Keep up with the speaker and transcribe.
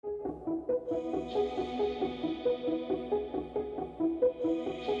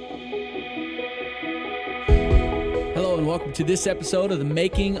welcome to this episode of The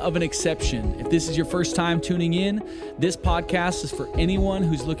Making of an Exception. If this is your first time tuning in, this podcast is for anyone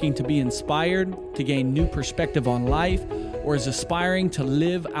who's looking to be inspired, to gain new perspective on life, or is aspiring to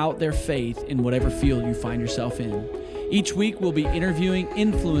live out their faith in whatever field you find yourself in. Each week, we'll be interviewing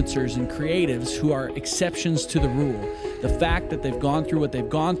influencers and creatives who are exceptions to the rule. The fact that they've gone through what they've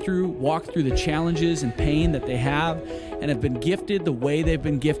gone through, walked through the challenges and pain that they have, and have been gifted the way they've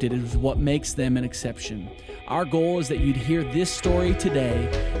been gifted is what makes them an exception. Our goal is that you'd hear this story today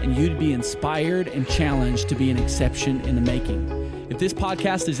and you'd be inspired and challenged to be an exception in the making. If this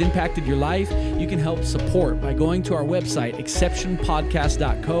podcast has impacted your life, you can help support by going to our website,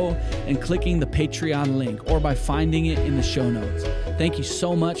 exceptionpodcast.co, and clicking the Patreon link, or by finding it in the show notes. Thank you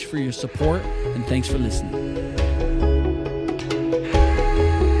so much for your support, and thanks for listening.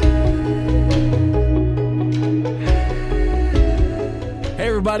 Hey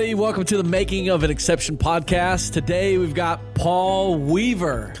everybody, welcome to the Making of an Exception podcast. Today we've got Paul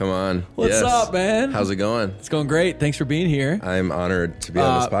Weaver. Come on. What's up, man? How's it going? It's going great. Thanks for being here. I'm honored to be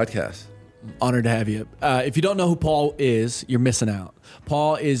on this podcast. Honored to have you. If you don't know who Paul is, you're missing out.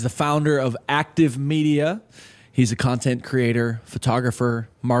 Paul is the founder of Active Media. He's a content creator, photographer,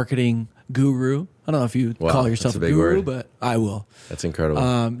 marketing guru. I don't know if you call yourself a guru, word. But I will. That's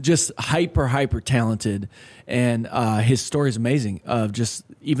incredible. Just hyper talented. And his story is amazing of just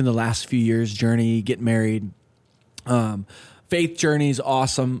even the last few years, journey, getting married. Faith journey is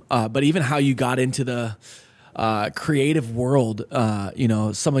awesome. But even how you got into the creative world,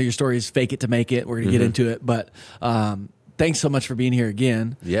 some of your stories, fake it to make it. We're going to get into it. But thanks so much for being here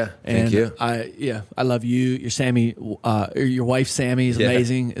again. Yeah, thank you. I love you. Your wife, Sammy, is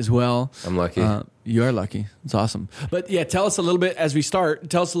amazing as well. I'm lucky. You are lucky. It's awesome. But yeah, tell us a little bit as we start.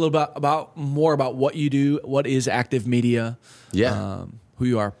 Tell us a little bit about what you do. What is Active Media? Yeah. Who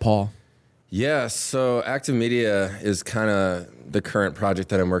you are, Paul. Yeah, so Active Media is kind of the current project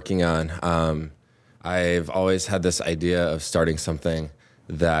that I'm working on. I've always had this idea of starting something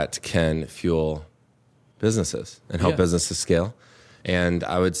that can fuel businesses and help businesses scale. And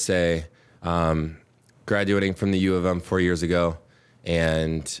I would say graduating from the U of M 4 years ago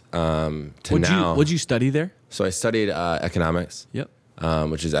and What'd you study there? So I studied economics. Yep.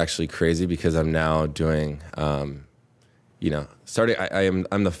 Which is actually crazy because I'm now doing, I'm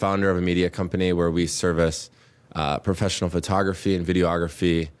the founder of a media company where we service professional photography and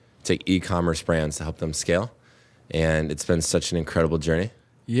videography, take e-commerce brands to help them scale. And it's been such an incredible journey.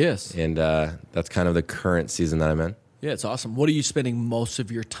 Yes. And that's kind of the current season that I'm in. Yeah, it's awesome. What are you spending most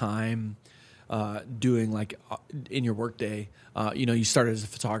of your time doing, like in your workday? You started as a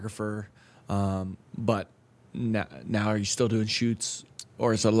photographer, but now are you still doing shoots,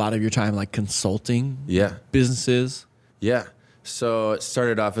 or is a lot of your time like consulting? Yeah. Businesses? Yeah. So it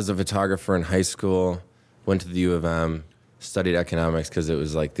started off as a photographer in high school, went to the U of M, studied economics because it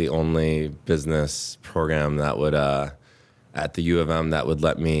was like the only business program that would at the U of M that would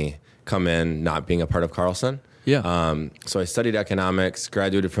let me come in not being a part of Carlson. Yeah. So I studied economics,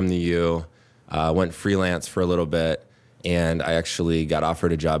 graduated from the U, went freelance for a little bit, and I actually got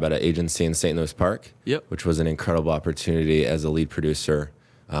offered a job at an agency in St. Louis Park, which was an incredible opportunity as a lead producer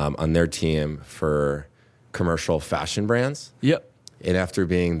on their team for commercial fashion brands. Yep. And after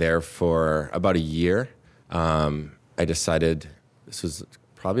being there for about a year, I decided, this was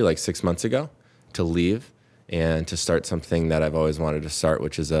probably like 6 months ago, to leave and to start something that I've always wanted to start,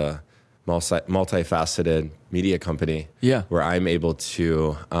 which is a multifaceted media company where I'm able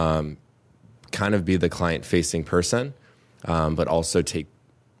to kind of be the client-facing person, but also take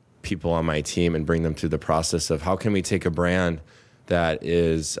people on my team and bring them through the process of how can we take a brand that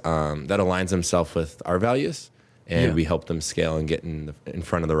is that aligns themselves with our values, and we help them scale and get in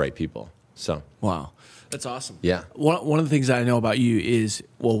front of the right people. So wow. That's awesome. Yeah. One of the things that I know about you is,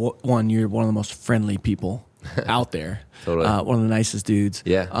 one, you're one of the most friendly people out there. Totally. One of the nicest dudes.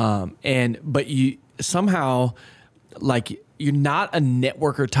 Yeah. But you somehow, like, you're not a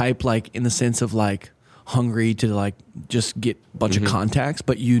networker type, like in the sense of like hungry to like just get a bunch of contacts,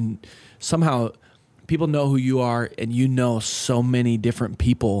 but you somehow, people know who you are, and you know so many different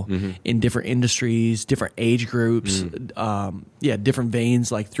people in different industries, different age groups, different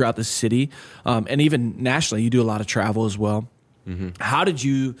veins, like throughout the city, and even nationally. You do a lot of travel as well. How did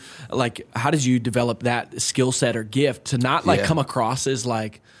you develop that skill set or gift to not like come across as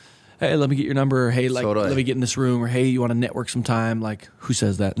like, hey, let me get your number, or hey, like let me get in this room, or hey, you want to network sometime? Like, who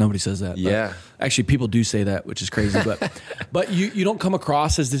says that? Nobody says that. Yeah. But actually, people do say that, which is crazy. But you don't come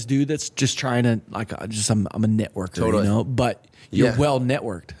across as this dude that's just trying to like I'm a networker, But you're well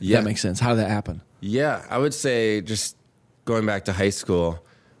networked. If that makes sense. How did that happen? Yeah, I would say just going back to high school,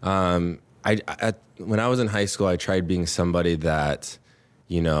 when I was in high school, I tried being somebody that,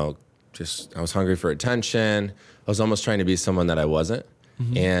 I was hungry for attention. I was almost trying to be someone that I wasn't.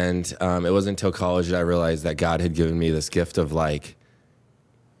 Mm-hmm. And it wasn't until college that I realized that God had given me this gift of I'm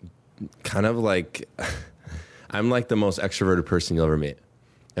like the most extroverted person you'll ever meet.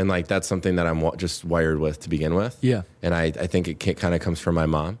 And that's something that I'm just wired with to begin with. Yeah. And I think it kind of comes from my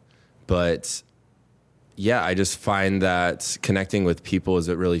mom. But yeah, I just find that connecting with people is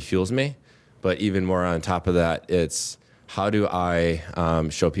what really fuels me. But even more on top of that, it's how do I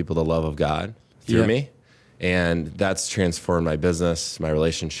show people the love of God through me? And that's transformed my business, my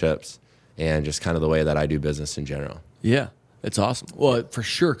relationships, and just kind of the way that I do business in general. Yeah, it's awesome. Well, it for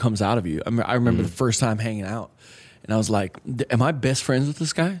sure comes out of you. I remember the first time hanging out, and I was like, am I best friends with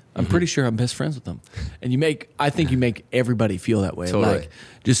this guy? I'm pretty sure I'm best friends with him. And I think you make everybody feel that way. Totally.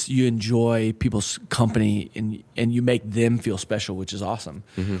 Just you enjoy people's company and you make them feel special, which is awesome,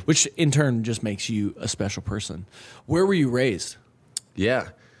 which in turn just makes you a special person. Where were you raised? Yeah.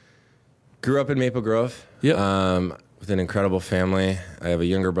 Grew up in Maple Grove. Yep. With an incredible family. I have a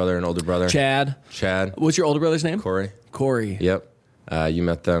younger brother and older brother. Chad. What's your older brother's name? Corey. Yep. You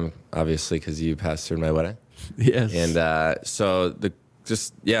met them, obviously, because you pastored my wedding. Yes. And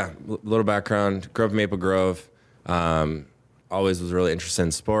little background. Grew up in Maple Grove. Always was really interested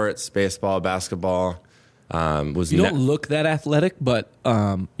in sports, baseball, basketball. You don't look that athletic, but,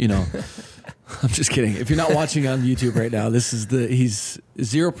 I'm just kidding. If you're not watching on YouTube right now, he's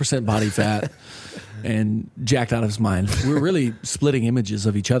 0% body fat and jacked out of his mind. We're really splitting images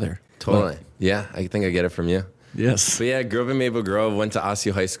of each other. Totally. Yeah, I think I get it from you. Yes. But yeah, grew up in Maple Grove, went to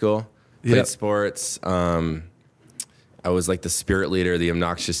Osseo High School, played sports. I was like the spirit leader, the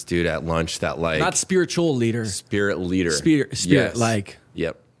obnoxious dude at lunch that not spiritual leader. Spirit leader. Spirit yes.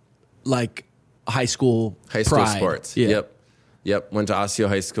 Yep. Like high school pride. Sports. Yeah. Yep. Went to Osseo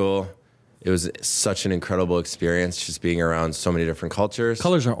High School. It was such an incredible experience just being around so many different cultures.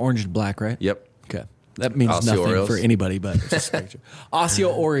 Colors are orange and black, right? Yep. Okay. That means Osseo nothing Orioles. for anybody, but it's just picture.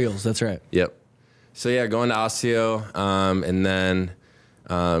 Osseo Orioles, that's right. Yep. So yeah, going to Osseo, and then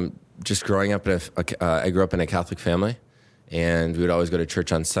just growing up I grew up in a Catholic family, and we would always go to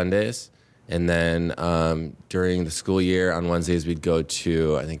church on Sundays. And then during the school year on Wednesdays, we'd go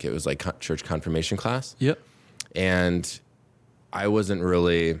to, I think it was like church confirmation class. Yep. And I wasn't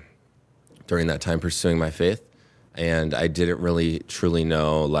really, during that time, pursuing my faith. And I didn't really truly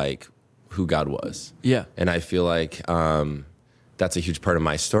know who God was. Yeah. And I feel like that's a huge part of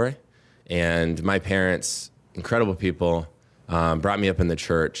my story. And my parents, incredible people, brought me up in the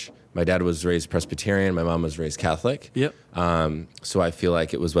church. My dad was raised Presbyterian. My mom was raised Catholic. Yep. So I feel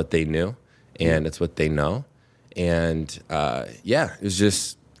like it was what they knew, and it's what they know. And it was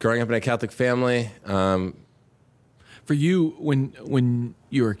just growing up in a Catholic family. For you, when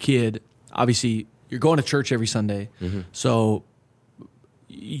you were a kid, obviously you're going to church every Sunday. Mm-hmm. So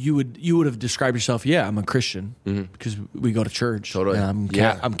you would have described yourself, I'm a Christian because we go to church. Totally. And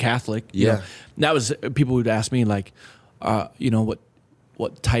I'm Catholic. Yeah. That was, people would ask me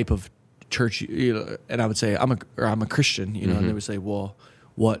what type of church, and I would say I'm a Christian, and they would say, well,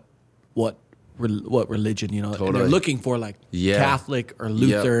 what religion, Totally. and they're looking for Catholic or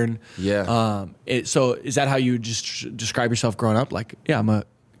Lutheran. Yep. Yeah. So is that how you just describe yourself growing up? I'm a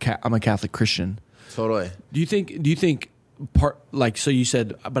Catholic Christian. Totally. Do you think so you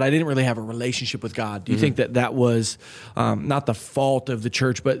said, but I didn't really have a relationship with God. Do you think that was not the fault of the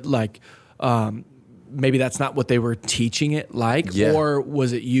church, but maybe that's not what they were teaching it or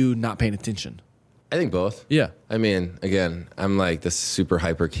was it you not paying attention? I think both. Yeah. I mean, again, I'm like this super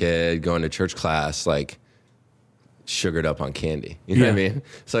hyper kid going to church class, sugared up on candy. You know what I mean?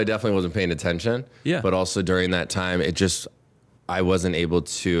 So I definitely wasn't paying attention. Yeah. But also during that time, I wasn't able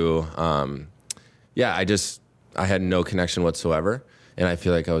to, I had no connection whatsoever. And I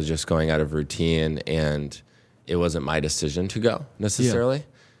feel like I was just going out of routine, and it wasn't my decision to go necessarily. Yeah.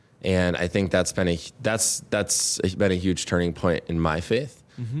 And I think that's been a huge turning point in my faith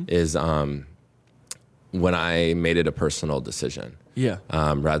is when I made it a personal decision. Yeah.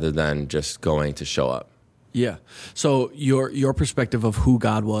 Rather than just going to show up. Yeah. So your perspective of who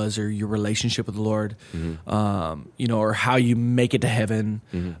God was, or your relationship with the Lord, or how you make it to heaven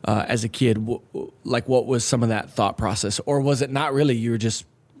as a kid, what was some of that thought process? Or was it not really, you were just,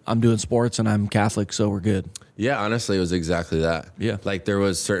 I'm doing sports and I'm Catholic, so we're good? Yeah, honestly, it was exactly that. Yeah. There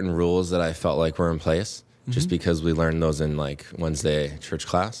was certain rules that I felt like were in place just because we learned those in Wednesday church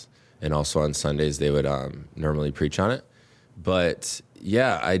class, and also on Sundays they would normally preach on it. But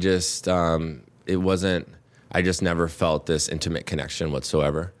yeah, I just never felt this intimate connection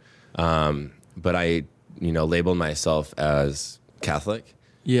whatsoever. But I, labeled myself as Catholic,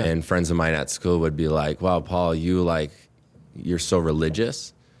 Yeah. And friends of mine at school would be like, wow, Paul, you're so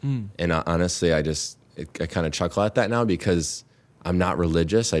religious. And honestly, I kind of chuckle at that now because I'm not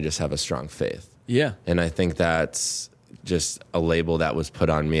religious. I just have a strong faith. Yeah. And I think that's just a label that was put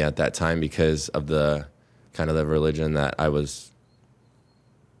on me at that time because of the kind of the religion that I was,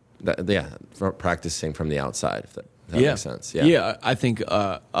 practicing from the outside, if that makes sense. Yeah, I think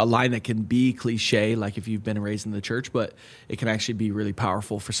a line that can be cliche, like if you've been raised in the church, but it can actually be really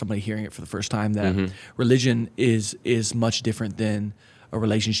powerful for somebody hearing it for the first time, that religion is much different than a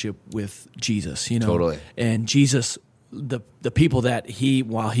relationship with Jesus, you know? Totally. And Jesus, the people that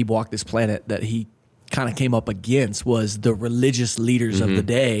while he walked this planet, that he kind of came up against was the religious leaders of the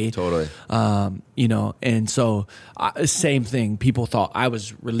day. Totally. You know, and so same thing. People thought I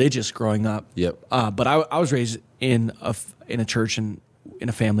was religious growing up. Yep. But I was raised in a church and in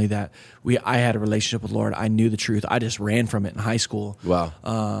a family that I had a relationship with the Lord. I knew the truth. I just ran from it in high school. Wow.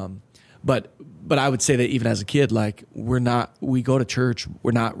 But I would say that even as a kid, like we go to church.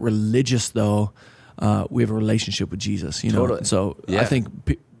 We're not religious though. We have a relationship with Jesus, you know? Totally. So Yeah. I think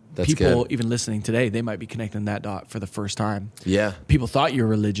That's people good. even listening today, they might be connecting that dot for the first time. Yeah. People thought you were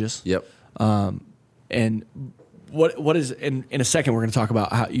religious. Yep. And what is in a second we're going to talk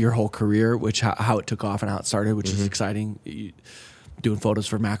about your whole career, how it took off and how it started, which is exciting. Doing photos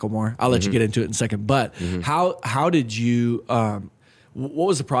for Macklemore. I'll let you get into it in a second. But how did you? What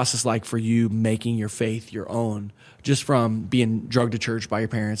was the process like for you making your faith your own? Just from being drugged to church by your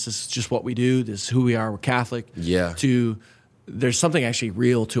parents, this is just what we do. This is who we are. We're Catholic. Yeah. To there's something actually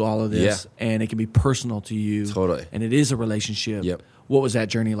real to all of this, and it can be personal to you. Totally. And it is a relationship. Yep. What was that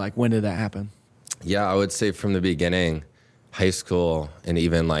journey like? When did that happen? Yeah, I would say from the beginning, high school, and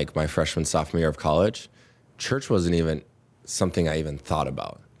even like my freshman, sophomore year of college, church wasn't even something I even thought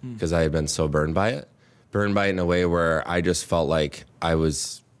about because I had been so burned by it in a way where I just felt like I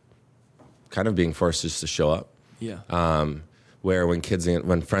was kind of being forced just to show up. Yeah. Where when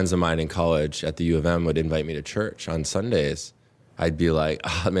friends of mine in college at the U of M would invite me to church on Sundays, I'd be like,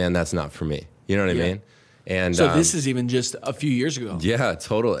 oh man, that's not for me. You know what I mean? And so this is even just a few years ago. Yeah,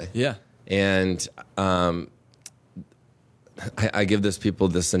 totally. Yeah. And I give people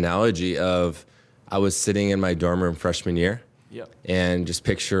this analogy of I was sitting in my dorm room freshman year. Yep. And just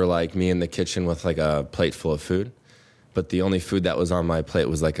picture like me in the kitchen with like a plate full of food. But the only food that was on my plate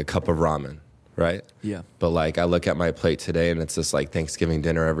was like a cup of ramen, right? Yeah. But like I look at my plate today and it's just like Thanksgiving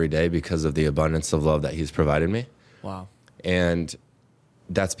dinner every day because of the abundance of love that he's provided me. Wow. And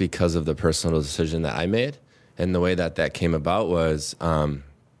that's because of the personal decision that I made. And the way that came about was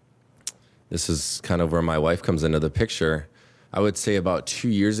this is kind of where my wife comes into the picture. I would say about 2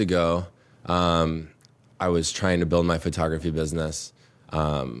 years ago, I was trying to build my photography business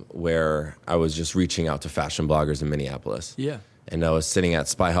where I was just reaching out to fashion bloggers in Minneapolis. Yeah. And I was sitting at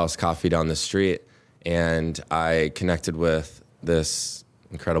Spy House Coffee down the street, and I connected with this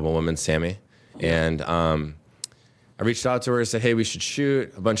incredible woman, Sammy. Yeah. And I reached out to her and said, hey, we should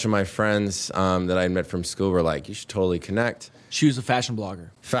shoot. A bunch of my friends that I met from school were like, you should totally connect. She was a fashion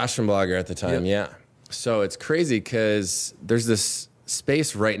blogger. Fashion blogger at the time, yeah. So it's crazy because there's this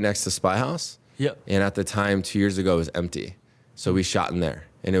space right next to Spy House. Yep. And at the time, 2 years ago, it was empty. So we shot in there,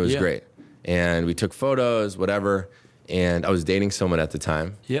 and it was great. And we took photos, whatever. And I was dating someone at the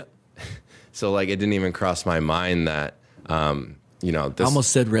time. Yep. So like, it didn't even cross my mind that, you know, this. I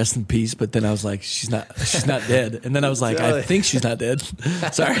almost said rest in peace, but then I was like, she's not dead. And then I was like, I think she's not dead.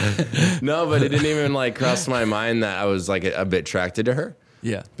 Sorry. No, but it didn't even like cross my mind that I was like a bit attracted to her.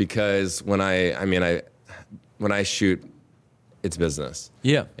 Yeah. Because when I shoot, it's business.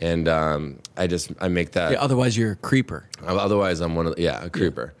 Yeah. And I make that. Yeah, otherwise you're a creeper. Otherwise I'm a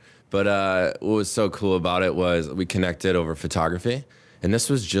creeper. But what was so cool about it was we connected over photography. And this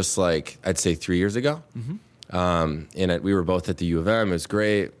was just like, I'd say 3 years ago. And we were both at the U of M. It was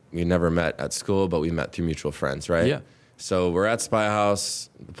great. We never met at school, but we met through mutual friends, right? Yeah. So we're at Spy House,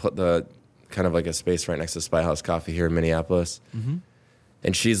 the kind of like a space right next to Spy House Coffee here in Minneapolis.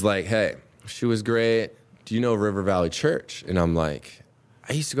 And she's like, hey, she was great. Do you know River Valley Church? And I'm like,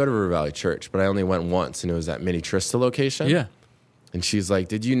 I used to go to River Valley Church, but I only went once, and it was at Mini Trista location. Yeah. And she's like,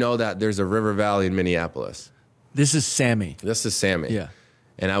 did you know that there's a River Valley in Minneapolis? This is Sammy. This is Sammy. Yeah.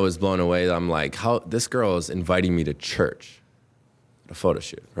 And I was blown away. I'm like, how this girl is inviting me to church, a photo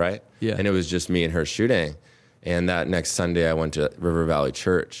shoot, right? Yeah. And it was just me and her shooting. And that next Sunday, I went to River Valley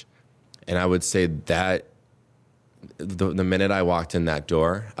Church. And I would say that the minute I walked in that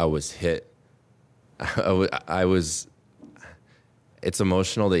door, I was hit. It's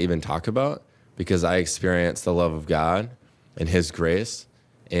emotional to even talk about because I experienced the love of God and his grace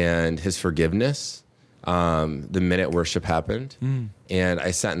and his forgiveness the minute worship happened. And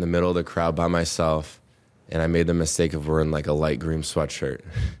I sat in the middle of the crowd by myself, and I made the mistake of wearing like a light green sweatshirt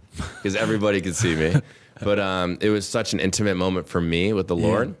because everybody could see me. But it was such an intimate moment for me with the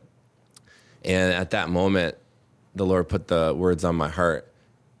Lord. And at that moment, the Lord put the words on my heart: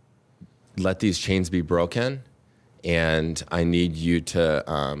 let these chains be broken, and I need you to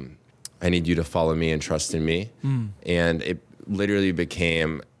follow me and trust in me. And it literally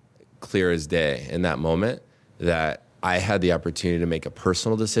became clear as day in that moment that I had the opportunity to make a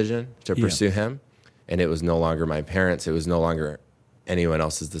personal decision to pursue him. And it was no longer my parents. It was no longer anyone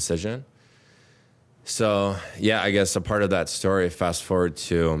else's decision. So, yeah, I guess a part of that story, fast forward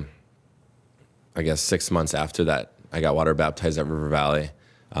to, I guess, 6 months after that, I got water baptized at River Valley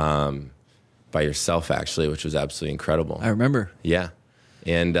by yourself, actually, which was absolutely incredible. I remember. Yeah.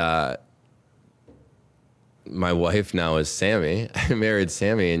 And my wife now is Sammy. I married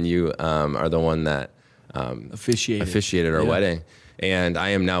Sammy, and you are the one that officiated our wedding. And I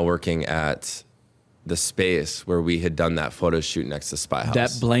am now working at the space where we had done that photo shoot next to Spy House.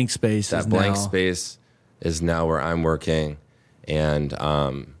 That blank space is now where I'm working. And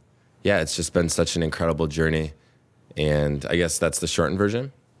it's just been such an incredible journey. And I guess that's the shortened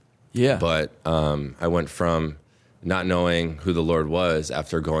version. Yeah. But I went from not knowing who the Lord was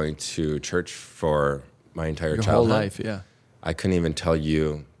after going to church for my entire childhood. Whole life, yeah. I couldn't even tell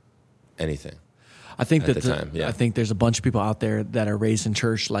you anything. I think I think there's a bunch of people out there that are raised in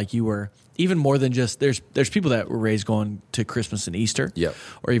church like you were. Even more than just there's people that were raised going to Christmas and Easter. Yep.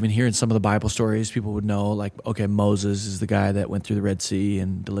 Or even hearing some of the Bible stories, people would know, like, okay, Moses is the guy that went through the Red Sea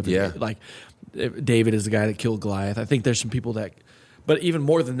and delivered. Like David is the guy that killed Goliath. I think there's some people that, but even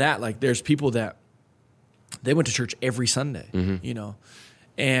more than that, like there's people that they went to church every Sunday, you know.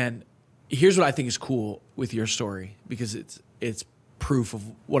 And here's what I think is cool with your story, because it's proof of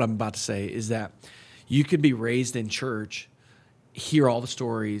what I'm about to say, is that you could be raised in church, hear all the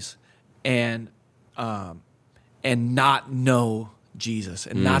stories, and not know Jesus,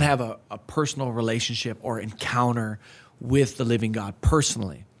 and not have a personal relationship or encounter with the living God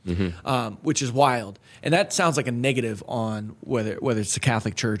personally, which is wild. And that sounds like a negative on whether it's the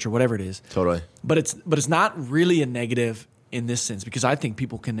Catholic Church or whatever it is. Totally. But it's not really a negative in this sense, because I think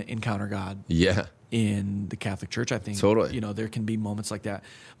people can encounter God. Yeah. In the Catholic Church, I think, totally, you know, there can be moments like that.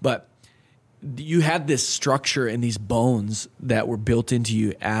 But you had this structure and these bones that were built into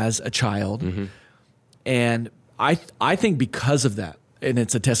you as a child. And I think because of that, and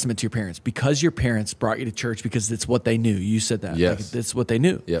it's a testament to your parents, because your parents brought you to church because it's what they knew. You said that. Yes. Like, that's what they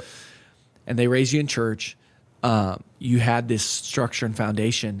knew. Yep. And they raised you in church. You had this structure and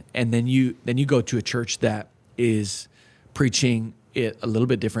foundation, and then you go to a church that is preaching it a little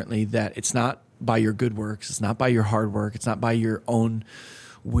bit differently, that it's not by your good works, it's not by your hard work, it's not by your own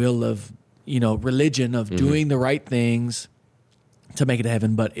will of, you know, religion of doing the right things to make it to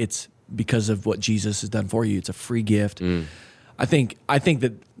heaven, but it's because of what Jesus has done for you. It's a free gift. I think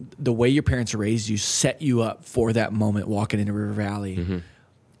that the way your parents raised you set you up for that moment walking into River Valley,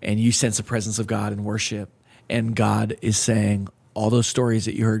 and you sense the presence of God in worship, and God is saying all those stories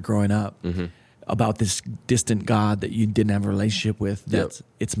that you heard growing up about this distant God that you didn't have a relationship with.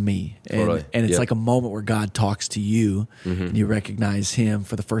 It's me. And it's like a moment where God talks to you, and you recognize him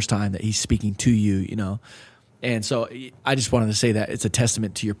for the first time, that he's speaking to you, you know. And so I just wanted to say that it's a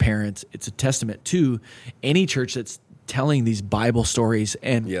testament to your parents. It's a testament to any church that's telling these Bible stories,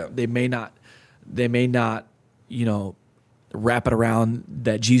 and they may not, you know, wrap it around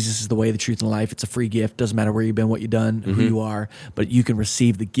that Jesus is the way, the truth, and the life. It's a free gift. Doesn't matter where you've been, what you've done, who you are, but you can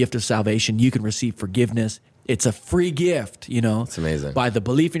receive the gift of salvation. You can receive forgiveness. It's a free gift, you know. It's amazing. By the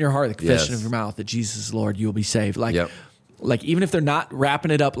belief in your heart, the confession of your mouth that Jesus is Lord, you will be saved. Like even if they're not wrapping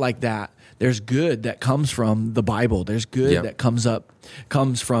it up like that, there's good that comes from the Bible. There's good that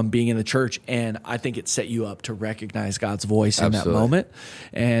comes from being in the church. And I think it set you up to recognize God's voice in that moment.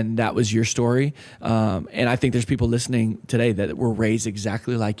 And that was your story. And I think there's people listening today that were raised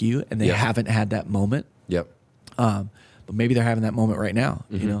exactly like you, and they haven't had that moment. But maybe they're having that moment right now,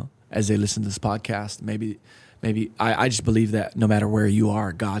 you know, as they listen to this podcast. Maybe I just believe that no matter where you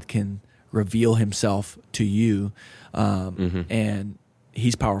are, God can reveal himself to you. And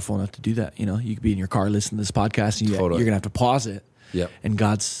he's powerful enough to do that. You know, you could be in your car listening to this podcast, and you're going to have to pause it. And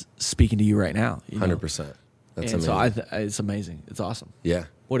God's speaking to you right now. 100%. That's amazing. So it's amazing. It's awesome. Yeah.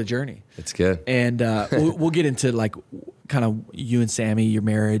 What a journey. It's good. And we'll get into like kind of you and Sammy, your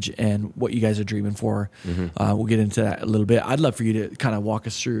marriage, and what you guys are dreaming for. We'll get into that a little bit. I'd love for you to kind of walk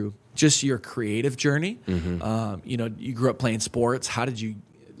us through just your creative journey. You know, you grew up playing sports. How did you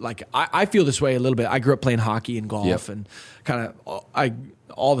like I feel this way a little bit. I grew up playing hockey and golf and kind of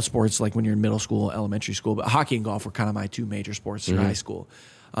all the sports, like when you're in middle school, elementary school, but hockey and golf were kind of my two major sports in high school.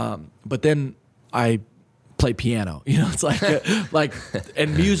 But then I played piano, it's like,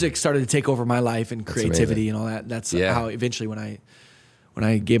 and music started to take over my life and creativity and all that. That's how eventually when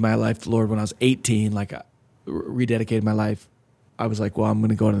I gave my life to the Lord when I was 18, like I rededicated my life, I was like, well, I'm going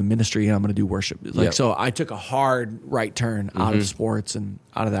to go into the ministry and I'm going to do worship. So I took a hard right turn out of sports and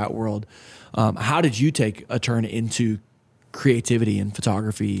out of that world. How did you take a turn into creativity and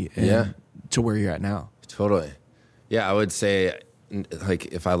photography and to where you're at now? Totally. Yeah, I would say, like,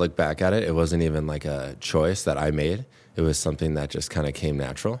 if I look back at it, it wasn't even like a choice that I made. It was something that just kind of came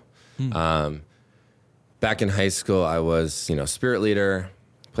natural. Back in high school, I was, spirit leader,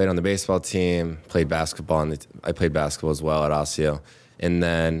 played on the baseball team, played basketball, and I played basketball as well at Osseo. And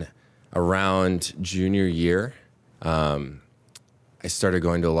then around junior year, I started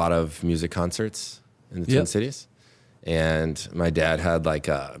going to a lot of music concerts in the Twin Cities. And my dad had like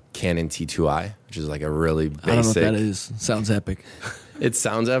a Canon T2i, which is like a really basic. I don't know what that is. Sounds epic. It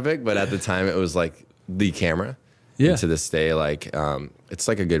sounds epic, but at the time it was like the camera. Yeah. And to this day, like it's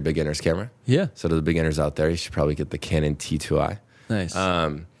like a good beginner's camera. Yeah. So to the beginners out there, you should probably get the Canon T2i. Nice.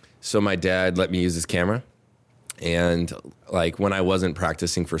 So my dad let me use his camera. And like when I wasn't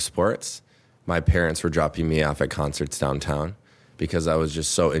practicing for sports, my parents were dropping me off at concerts downtown because I was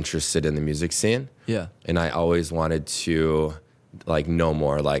just so interested in the music scene. Yeah. And I always wanted to like know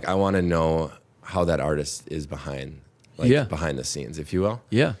more. Like I want to know how that artist is behind the scenes, if you will.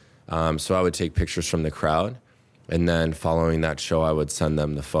 Yeah. So I would take pictures from the crowd. And then following that show, I would send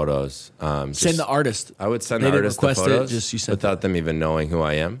them the photos. Send the artist. I would send the artist the photos you without them even knowing who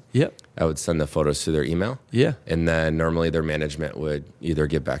I am. Yep. I would send the photos to their email. Yeah. And then normally their management would either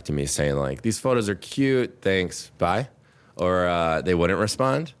get back to me saying like, these photos are cute, thanks, bye. Or they wouldn't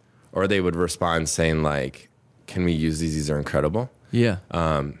respond. Or they would respond saying like, can we use these? These are incredible. Yeah.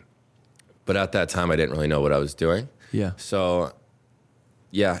 But at that time, I didn't really know what I was doing. Yeah. So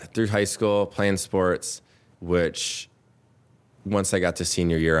yeah, through high school, playing sports, which once I got to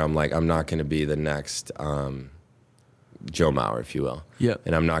senior year, I'm like, I'm not going to be the next Joe Mauer, if you will. Yeah.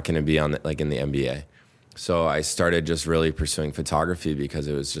 And I'm not going to be on in the NBA. So I started just really pursuing photography because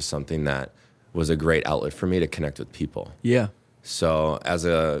it was just something that was a great outlet for me to connect with people. Yeah. So as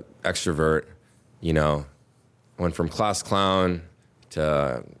a extrovert, went from class clown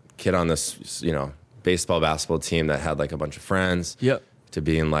to kid on this, baseball, basketball team that had like a bunch of friends. Yep. To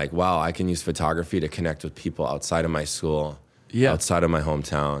being like, wow, I can use photography to connect with people outside of my school, yeah, outside of my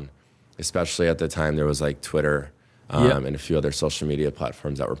hometown. Especially at the time, there was like Twitter and a few other social media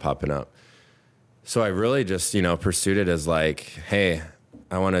platforms that were popping up. So I really just, pursued it as like, hey,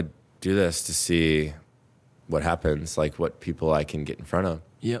 I want to do this to see what happens, like what people I can get in front of.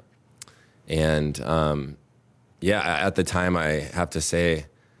 Yep. And at the time, I have to say,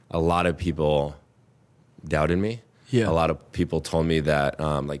 a lot of people doubted me. Yeah. A lot of people told me that,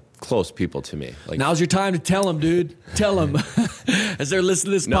 like close people to me. Like, now's your time to tell them, dude. Tell them as they're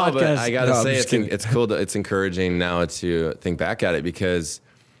listening to this podcast. But I gotta say, it's cool. It's encouraging now to think back at it because,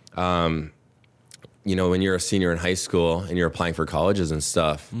 when you're a senior in high school and you're applying for colleges and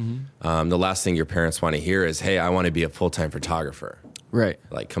stuff, the last thing your parents want to hear is, "Hey, I want to be a full-time photographer." Right.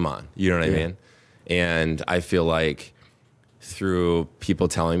 Like, come on, you know what I mean? And I feel like, through people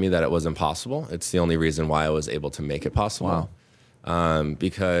telling me that it wasn't possible, it's the only reason why I was able to make it possible. Wow.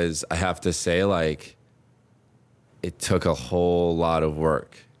 Because I have to say, like, it took a whole lot of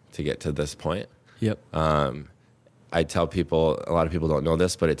work to get to this point. Yep. I tell people, a lot of people don't know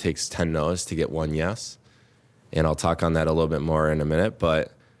this, but it takes 10 no's to get one yes. And I'll talk on that a little bit more in a minute.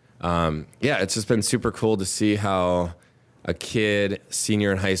 But it's just been super cool to see how a kid,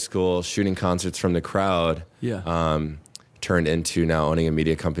 senior in high school, shooting concerts from the crowd, turned into now owning a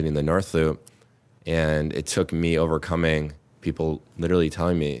media company in the North Loop. And it took me overcoming people literally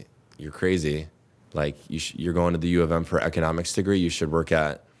telling me, you're crazy. Like, you're going to the U of M for economics degree. You should work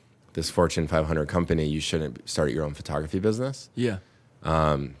at this Fortune 500 company. You shouldn't start your own photography business. Yeah.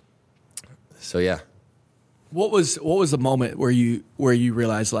 So yeah. What was the moment where you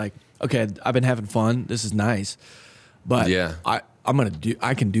realized, like, okay, I've been having fun. This is nice, but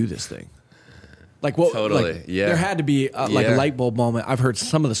I can do this thing. Like what? Totally. Like, there had to be a light bulb moment. I've heard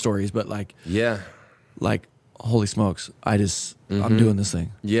some of the stories, but like holy smokes, I'm doing this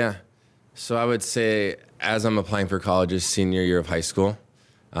thing. Yeah. So I would say, as I'm applying for colleges, senior year of high school,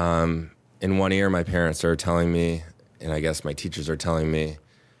 in one ear, my parents are telling me, and I guess my teachers are telling me,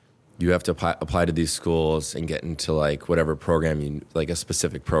 you have to apply to these schools and get into like whatever program you like, a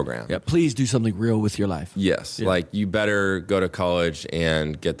specific program. Yeah, please do something real with your life. Yes, Yeah. like you better go to college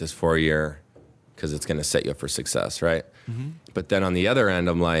and get this 4-year because it's going to set you up for success, right? Mm-hmm. But then on the other end,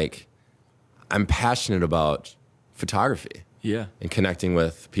 I'm like, I'm passionate about photography. Yeah. And connecting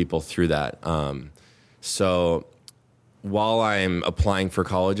with people through that. So while I'm applying for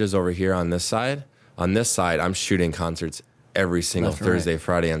colleges over here on this side, I'm shooting concerts every single Thursday,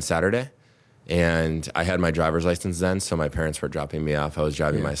 Friday, and Saturday. And I had my driver's license then, so my parents were dropping me off. I was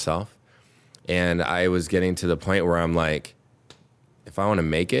driving myself. And I was getting to the point where I'm like, if I want to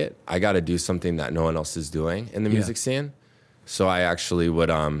make it, I got to do something that no one else is doing in the music scene. So I actually would,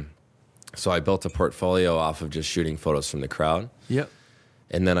 so I built a portfolio off of just shooting photos from the crowd. Yep.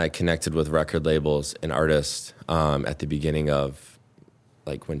 And then I connected with record labels and artists at the beginning of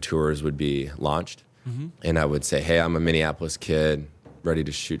like when tours would be launched. Mm-hmm. And I would say, hey, I'm a Minneapolis kid, ready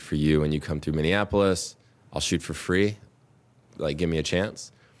to shoot for you. When you come through Minneapolis, I'll shoot for free. Like, give me a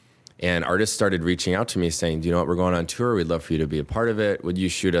chance. And artists started reaching out to me saying, do you know what, we're going on tour. We'd love for you to be a part of it. Would you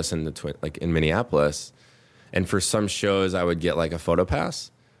shoot us in in Minneapolis? And for some shows, I would get like a photo pass.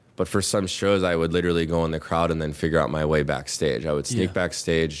 But for some shows, I would literally go in the crowd and then figure out my way backstage. I would sneak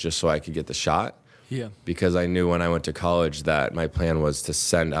backstage just so I could get the shot. Yeah. Because I knew when I went to college that my plan was to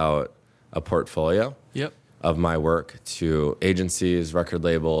send out a portfolio of my work to agencies, record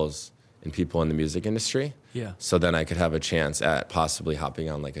labels, and people in the music industry. Yeah. So then I could have a chance at possibly hopping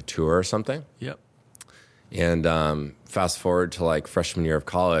on like a tour or something. Yep. And fast forward to like freshman year of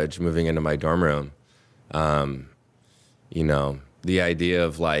college, moving into my dorm room, you know, the idea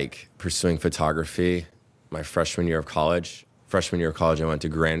of like pursuing photography my freshman year of college. Freshman year of college, I went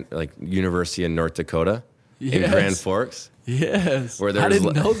to University in North Dakota in Grand Forks. Yes. Where I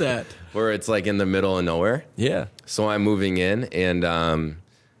didn't know that. Where it's like in the middle of nowhere. Yeah. So I'm moving in and,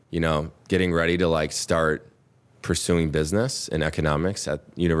 you know, getting ready to like start pursuing business and economics at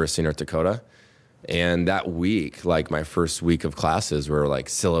University of North Dakota. And that week, like my first week of classes were like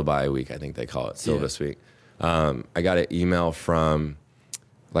syllabi week, I think they call it, syllabus week. I got an email from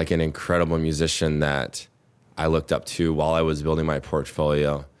like an incredible musician that I looked up to while I was building my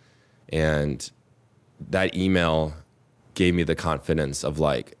portfolio. And that email gave me the confidence of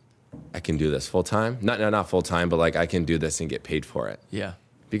like, I can do this full time. Not full time, but like I can do this and get paid for it. Yeah.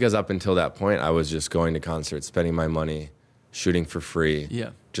 Because up until that point, I was just going to concerts, spending my money, shooting for free,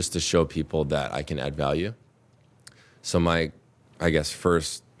 just to show people that I can add value. So my, I guess,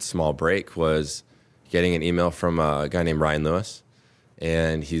 first small break was getting an email from a guy named Ryan Lewis.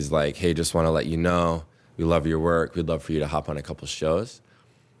 And he's like, hey, just want to let you know, we love your work. We'd love for you to hop on a couple shows.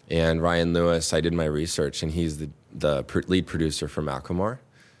 And Ryan Lewis, I did my research, and he's the lead producer for Macklemore.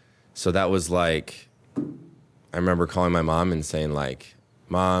 So that was like, I remember calling my mom and saying like,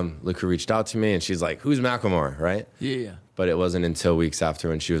 Mom, look who reached out to me. And she's like, who's Macklemore, right? Yeah. But it wasn't until weeks after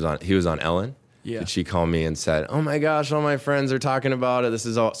when he was on Ellen. Yeah. Did she call me and said, oh my gosh, all my friends are talking about it. This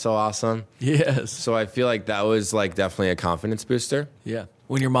is so awesome. Yes. So I feel like that was like definitely a confidence booster. Yeah.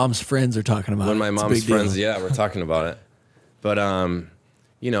 When your mom's friends are talking about it. When my mom's friends, we're talking about it. But,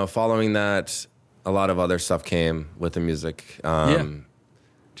 you know, following that, a lot of other stuff came with the music,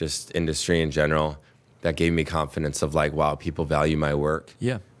 just industry in general. That gave me confidence of like, wow, people value my work.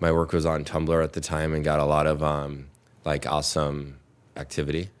 Yeah. My work was on Tumblr at the time and got a lot of like awesome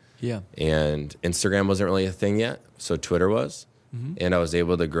activity. Yeah. And Instagram wasn't really a thing yet, so Twitter was. Mm-hmm. And I was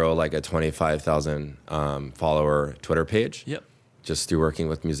able to grow like a 25,000 follower Twitter page. Yep. Just through working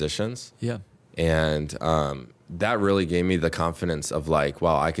with musicians. Yeah. And that really gave me the confidence of like,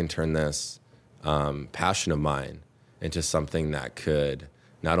 wow, I can turn this passion of mine into something that could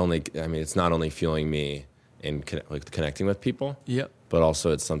not only, I mean, it's not only fueling me in connecting with people, but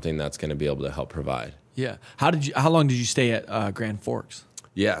also it's something that's going to be able to help provide. Yeah. How long did you stay at Grand Forks?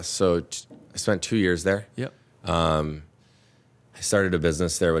 Yeah. So I spent 2 years there. Yep. I started a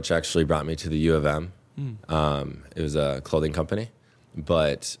business there, which actually brought me to the U of M. It was a clothing company,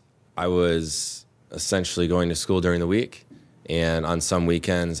 but I was essentially going to school during the week. And on some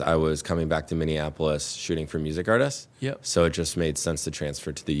weekends, I was coming back to Minneapolis shooting for music artists. Yep. So it just made sense to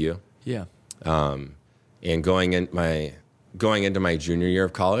transfer to the U. Yeah. And going into my junior year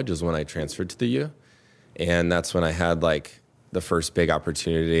of college is when I transferred to the U. And that's when I had like the first big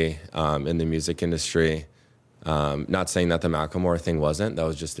opportunity in the music industry. Not saying that the Macklemore thing wasn't. That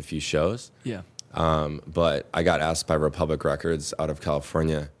was just a few shows. Yeah. But I got asked by Republic Records out of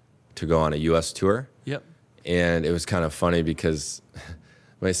California to go on a U.S. tour. Yep. And it was kind of funny because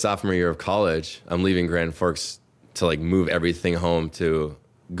my sophomore year of college, I'm leaving Grand Forks to like move everything home to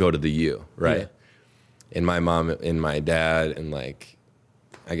go to the U, right? Yeah. And my mom and my dad and like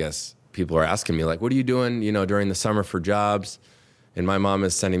I guess people are asking me like, what are you doing, during the summer for jobs? And my mom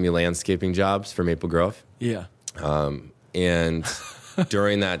is sending me landscaping jobs for Maple Grove. Yeah. And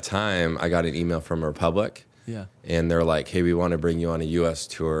during that time, I got an email from Republic. Yeah. And they're like, hey, we want to bring you on a U.S.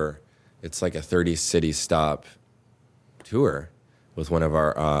 tour. It's like a 30-city stop tour with one of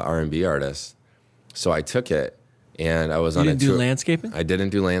our R&B artists. So I took it, and I was on a tour. You didn't do landscaping? I didn't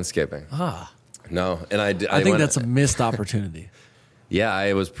do landscaping. No. And I think that's a missed opportunity. Yeah,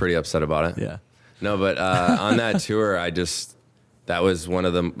 I was pretty upset about it. Yeah. No, but on that tour, that was one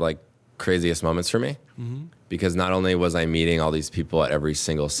of the like craziest moments for me, because not only was I meeting all these people at every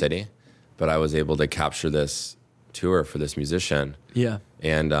single city, but I was able to capture this tour for this musician. Yeah.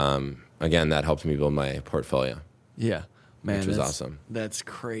 And again, that helped me build my portfolio. Yeah. Man, which was awesome. That's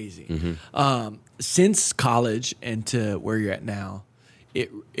crazy. Since college and to where you're at now,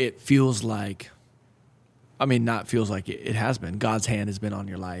 it feels like, not feels like it has been. God's hand has been on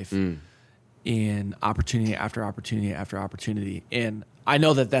your life in opportunity after opportunity after opportunity. And I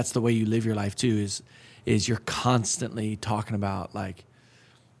know that that's the way you live your life too, is you're constantly talking about like,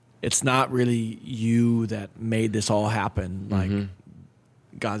 it's not really you that made this all happen. Like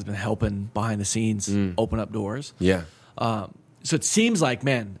God's been helping behind the scenes open up doors. Yeah. So it seems like,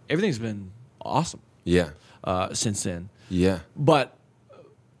 man, everything's been awesome. Yeah. Since then. Yeah. But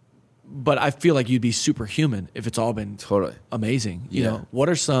I feel like you'd be superhuman if it's all been totally amazing. You know, what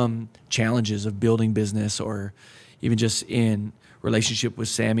are some challenges of building business, or even just in relationship with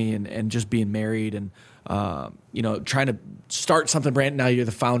Sammy and just being married and, trying to start something brand new? Now you're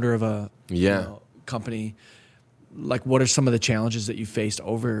the founder of a company. Like, what are some of the challenges that you faced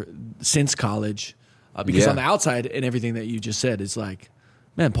since college? Because on the outside and everything that you just said is like,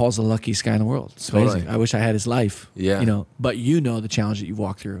 man, Paul's the luckiest guy in the world. It's amazing. I wish I had his life. Yeah. But the challenge that you've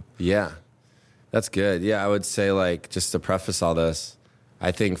walked through. Yeah. That's good. Yeah, I would say, like, just to preface all this,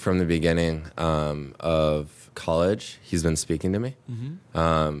 I think from the beginning of college, he's been speaking to me.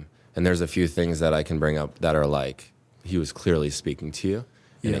 And there's a few things that I can bring up that are like, he was clearly speaking to you.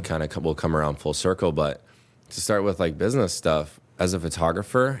 And it kind of will come around full circle. But to start with, like, business stuff, as a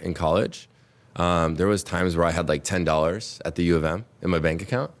photographer in college, there was times where I had like $10 at the U of M in my bank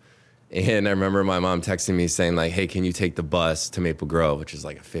account. And I remember my mom texting me saying like, hey, can you take the bus to Maple Grove, which is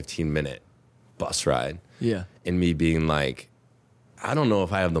like a 15-minute bus ride. Yeah. And me being like, I don't know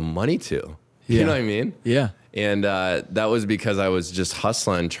if I have the money to. You know what I mean? Yeah. And that was because I was just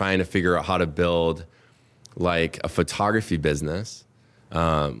hustling, trying to figure out how to build like a photography business,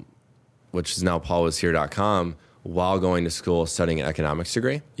 which is now paulwashere.com, while going to school studying an economics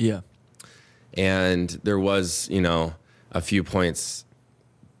degree. Yeah. And there was, a few points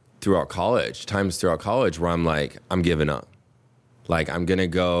throughout college, where I'm like, I'm giving up. Like, I'm going to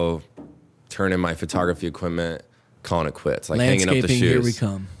go turn in my photography equipment, calling it quits. Like, hanging up the shoes. Here we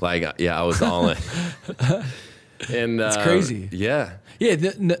come. Like, I was all in. And it's crazy. Yeah. Yeah.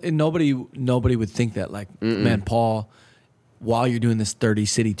 Nobody would think that. Like, man, Paul, while you're doing this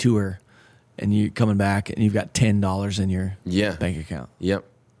 30-city tour and you're coming back and you've got $10 in your bank account. Yep.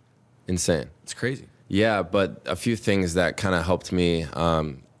 Insane. It's crazy. Yeah, but a few things that kind of helped me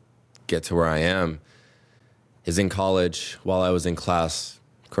get to where I am is in college, while I was in class,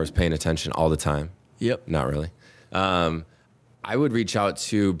 of course, paying attention all the time. Yep. Not really. I would reach out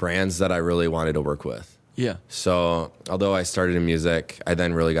to brands that I really wanted to work with. Yeah. So although I started in music, I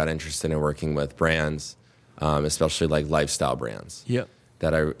then really got interested in working with brands, especially like lifestyle brands. Yep.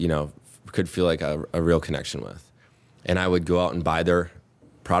 That I, could feel like a real connection with. And I would go out and buy their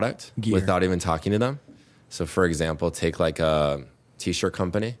product without even talking to them. So for example, take like a t-shirt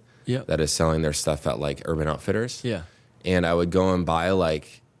company that is selling their stuff at like Urban Outfitters. Yeah. And I would go and buy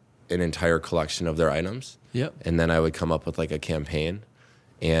like an entire collection of their items. Yep. And then I would come up with like a campaign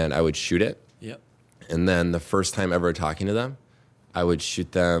and I would shoot it. Yep. And then the first time ever talking to them, I would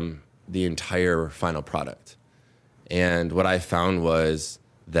shoot them the entire final product. And what I found was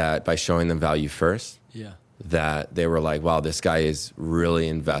that by showing them value first, that they were like, wow, this guy is really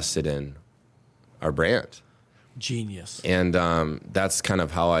invested in our brand. Genius. And that's kind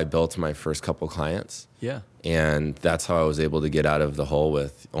of how I built my first couple clients. Yeah. And that's how I was able to get out of the hole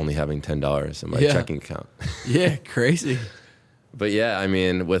with only having $10 in my checking account. Yeah, crazy. But yeah, I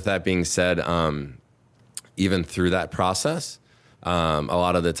mean, with that being said, even through that process, a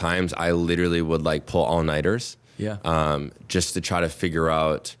lot of the times I literally would like pull all-nighters just to try to figure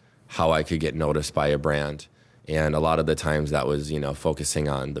out how I could get noticed by a brand. And a lot of the times that was, focusing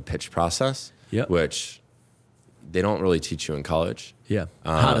on the pitch process, which they don't really teach you in college. Yeah.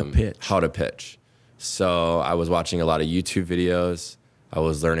 How to pitch. So I was watching a lot of YouTube videos. I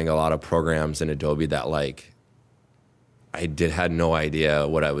was learning a lot of programs in Adobe that like had no idea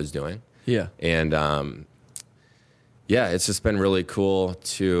what I was doing. Yeah. And it's just been really cool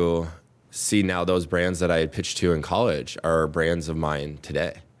to see now those brands that I had pitched to in college are brands of mine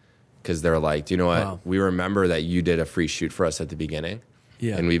today. Because they're like, do you know what? Wow. We remember that you did a free shoot for us at the beginning.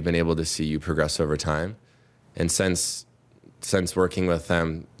 Yeah. And we've been able to see you progress over time. And since working with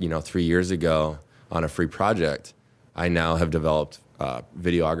them, 3 years ago on a free project, I now have developed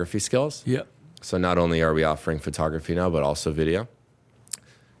videography skills. Yep. So not only are we offering photography now, but also video.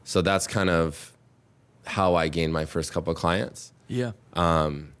 So that's kind of how I gained my first couple of clients. Yeah.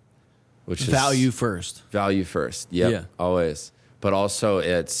 Which value is first. Value first. Yep, Yeah. Always. But also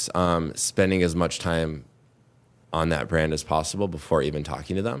it's spending as much time on that brand as possible before even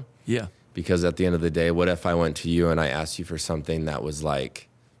talking to them. Yeah. Because at the end of the day, what if I went to you and I asked you for something that was like,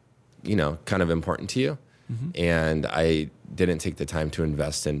 kind of important to you, and I didn't take the time to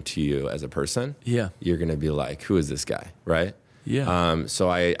invest into you as a person? Yeah. You're going to be like, who is this guy, right? Yeah. So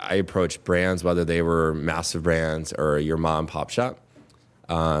I approach brands, whether they were massive brands or your mom and pop shop,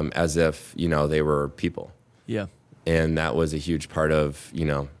 as if, they were people. Yeah. And that was a huge part of,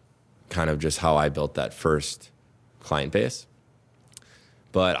 kind of just how I built that first client base.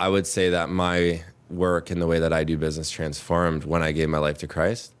 But I would say that my work and the way that I do business transformed when I gave my life to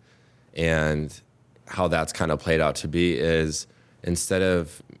Christ. And how that's kind of played out to be is, instead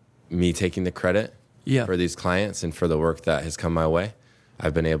of me taking the credit for these clients and for the work that has come my way,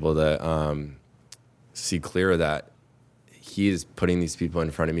 I've been able to see clear that he is putting these people in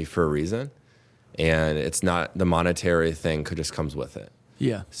front of me for a reason. And it's not the monetary thing just comes with it.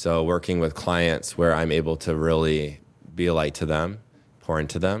 Yeah. So working with clients where I'm able to really be a light to them, pour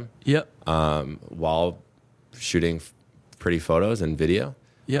into them, Yep. while shooting pretty photos and video,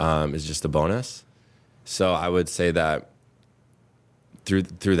 is just a bonus. So I would say that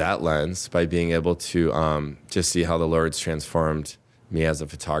through that lens, by being able to just see how the Lord's transformed me as a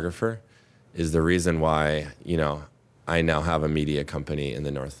photographer, is the reason why, I now have a media company in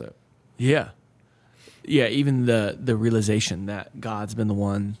the North Loop. Yeah. Yeah, even the realization that God's been the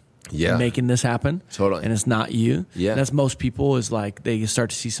one making this happen. Totally. And it's not you. Yeah. And that's most people, is like they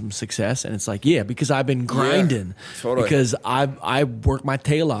start to see some success and it's like, because I've been grinding. Yeah, totally. Because I worked my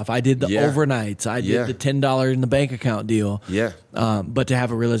tail off. I did the overnights. I did the $10 in the bank account deal. Yeah. But to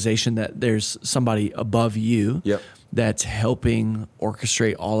have a realization that there's somebody above you that's helping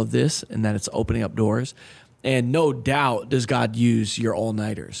orchestrate all of this, and that it's opening up doors. And no doubt does God use your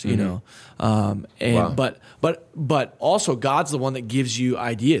all-nighters, but also God's the one that gives you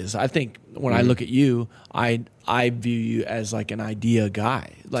ideas. I think when I look at you, I view you as like an idea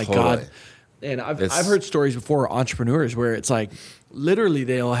guy, like God. And I've heard stories before, entrepreneurs, where it's like literally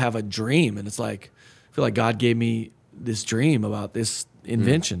they'll have a dream, and it's like, I feel like God gave me this dream about this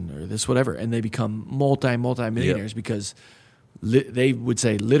invention or this whatever, and they become multi-millionaires because they would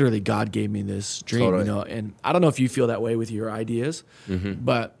say, literally, God gave me this dream, and I don't know if you feel that way with your ideas,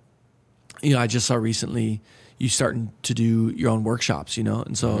 but, I just saw recently you starting to do your own workshops,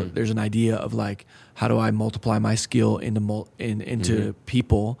 and so there's an idea of like, how do I multiply my skill into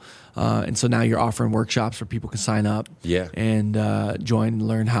people? And so now you're offering workshops where people can sign up and join and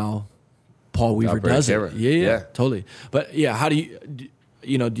learn how Paul Weaver does it. Yeah, totally. But how do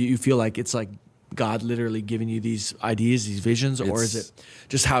you feel like it's like God literally giving you these ideas, these visions, or is it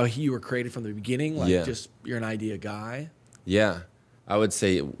just how you were created from the beginning? Like just you're an idea guy? Yeah, I would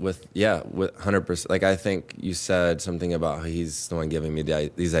say with 100%. Like, I think you said something about how he's the one giving me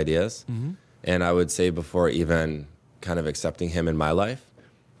these ideas. And I would say before even kind of accepting him in my life,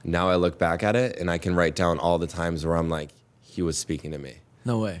 now I look back at it and I can write down all the times where I'm like, he was speaking to me.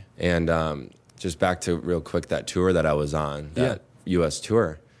 No way. And just back to real quick, that tour that I was on, that U.S.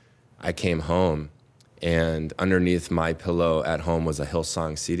 tour, I came home, and underneath my pillow at home was a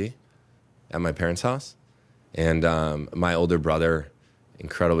Hillsong CD at my parents' house. And my older brother,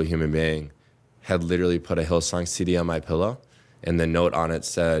 incredible human being, had literally put a Hillsong CD on my pillow, and the note on it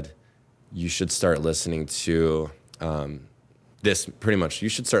said, you should start listening to this, pretty much, you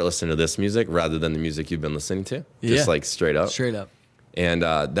should start listening to this music rather than the music you've been listening to. Just like straight up. Straight up. And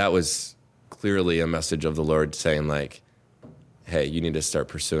that was clearly a message of the Lord saying like, hey, you need to start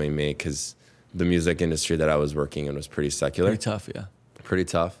pursuing me, because the music industry that I was working in was pretty secular. Pretty tough, yeah. Pretty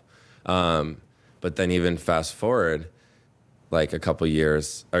tough. But then even fast forward, like a couple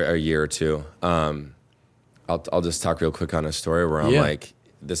years, or a year or two, I'll just talk real quick on a story where I'm like,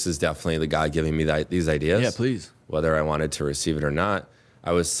 this is definitely the God giving me these ideas. Yeah, please. Whether I wanted to receive it or not.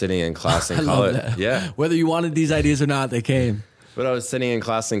 I was sitting in class in college. Yeah. Whether you wanted these ideas or not, they came. But I was sitting in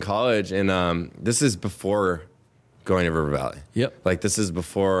class in college, and this is before going to River Valley. Yep. Like, this is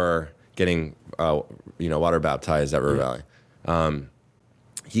before getting, water baptized at River Valley.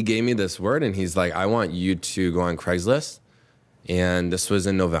 He gave me this word, and he's like, I want you to go on Craigslist. And this was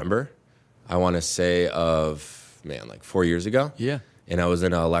in November, I want to say like 4 years ago. Yeah. And I was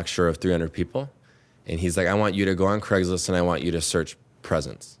in a lecture of 300 people. And he's like, I want you to go on Craigslist, and I want you to search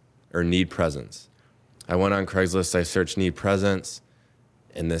presents or need presents. I went on Craigslist, I searched need presents,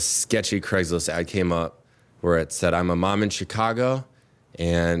 and this sketchy Craigslist ad came up where it said, I'm a mom in Chicago,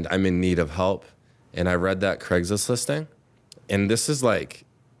 and I'm in need of help. And I read that Craigslist listing. And this is like,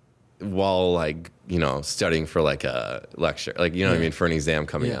 while like, studying for like a lecture, like, what I mean, for an exam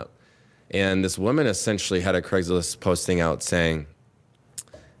coming up. And this woman essentially had a Craigslist posting out saying,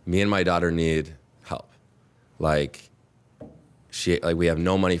 me and my daughter need help. Like, we have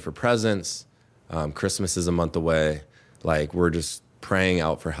no money for presents. Christmas is a month away. Like, we're just praying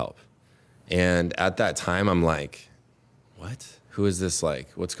out for help. And at that time, I'm like, what? Who is this?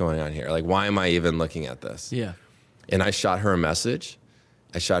 Like, what's going on here? Like, why am I even looking at this? Yeah. And I shot her a message.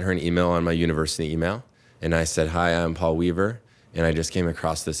 I shot her an email on my university email. And I said, hi, I'm Paul Weaver. And I just came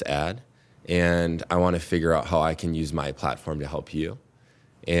across this ad. And I want to figure out how I can use my platform to help you.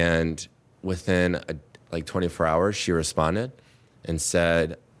 And within like 24 hours, she responded and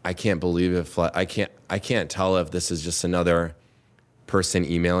said, I can't believe I can't tell if this is just another person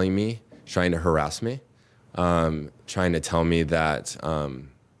emailing me, trying to harass me, trying to tell me that,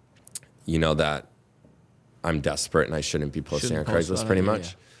 that I'm desperate and I shouldn't be posting on Craigslist pretty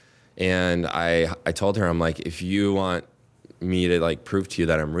much. Yeah. And I told her, I'm like, if you want me to like prove to you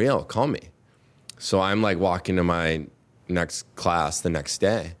that I'm real, call me. So I'm like walking to my next class the next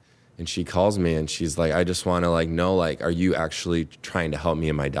day, and she calls me and she's like, I just want to like know, like, are you actually trying to help me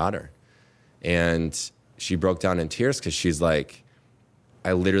and my daughter? And she broke down in tears because she's like,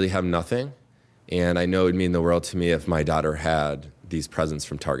 I literally have nothing. And I know it would mean the world to me if my daughter had these presents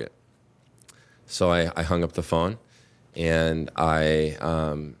from Target. So I hung up the phone, and I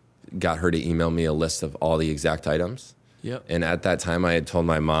got her to email me a list of all the exact items. Yep. And at that time, I had told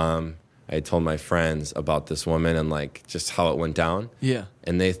my mom, I had told my friends about this woman and like just how it went down. Yeah.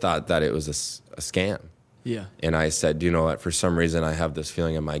 And they thought that it was a scam. Yeah. And I said, do you know what? For some reason, I have this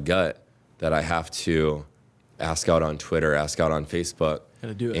feeling in my gut that I have to ask out on Twitter, ask out on Facebook,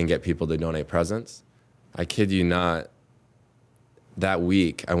 and get people to donate presents. I kid you not. That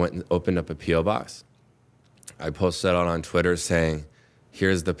week, I went and opened up a P.O. box. I posted out on Twitter saying,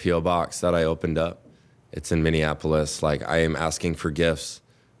 here's the P.O. box that I opened up. It's in Minneapolis. Like, I am asking for gifts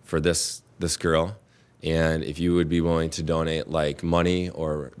for this girl. And if you would be willing to donate like money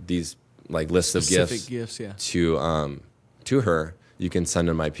or these like lists of gifts yeah, to her, you can send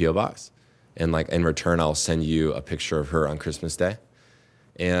in my P.O. box. And like in return, I'll send you a picture of her on Christmas Day.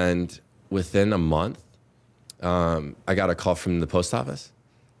 And within a month, I got a call from the post office,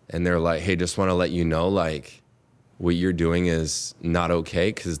 and they're like, hey, just want to let you know, like, what you're doing is not okay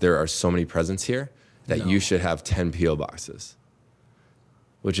because there are so many presents here that you should have 10 P.O. boxes,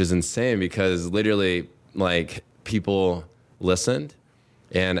 which is insane because literally, like, people listened.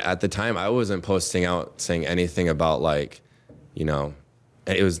 And at the time, I wasn't posting out saying anything about, like,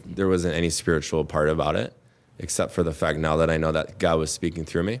 there wasn't any spiritual part about it, except for the fact now that I know that God was speaking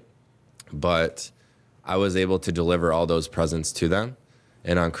through me. But I was able to deliver all those presents to them.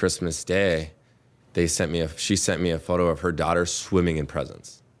 And on Christmas Day, she sent me a photo of her daughter swimming in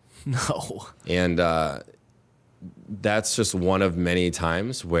presents. No. And that's just one of many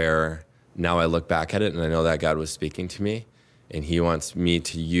times where now I look back at it and I know that God was speaking to me, and he wants me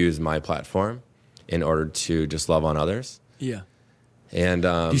to use my platform in order to just love on others. Yeah. And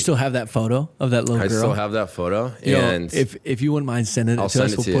do you still have that photo of that little girl? I still have that photo. And if you wouldn't mind sending it to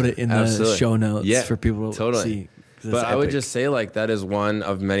us, we'll put it in the show notes for people to see. But I would just say, like, that is one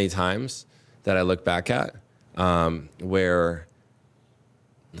of many times that I look back at where,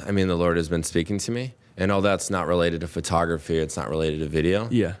 I mean, the Lord has been speaking to me. And all that's not related to photography. It's not related to video.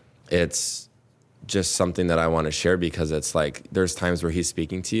 Yeah. It's just something that I want to share because it's like there's times where he's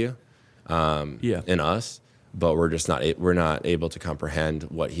speaking to you in us, but we're not able to comprehend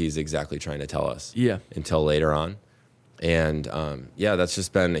what he's exactly trying to tell us until later on. And that's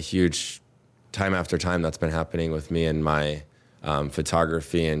just been a huge time after time that's been happening with me and my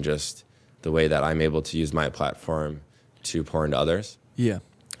photography and just the way that I'm able to use my platform to pour into others. Yeah.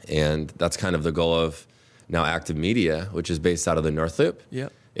 And that's kind of the goal of now Active Media, which is based out of the North Loop. Yeah.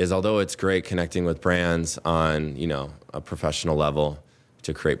 Is although it's great connecting with brands on, a professional level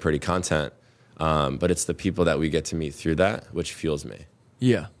to create pretty content, but it's the people that we get to meet through that which fuels me.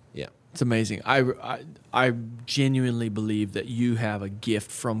 Yeah. Yeah. It's amazing. I genuinely believe that you have a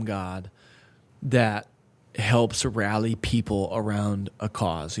gift from God that helps rally people around a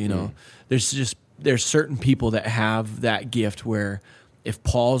cause. There's just there's certain people that have that gift where if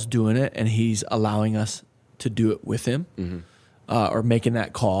Paul's doing it and he's allowing us to do it with him, or making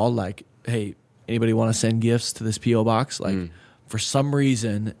that call, like, hey, anybody want to send gifts to this P.O. box? Like, for some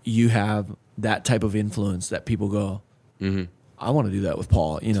reason, you have that type of influence that people go, I want to do that with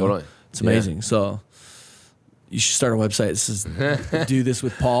Paul. You know, Totally. It's amazing. Yeah. So you should start a website that says, do this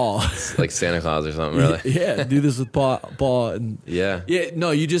with Paul. It's like Santa Claus or something, really. Yeah, do this with Paul. And yeah.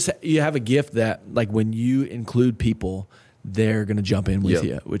 No, you have a gift that, like, when you include people, they're going to jump in with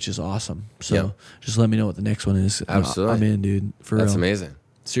you, which is awesome. So just let me know what the next one is. Absolutely. I'm in, dude. That's amazing.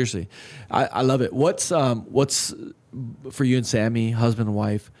 Seriously. I love it. What's for you and Sammy, husband and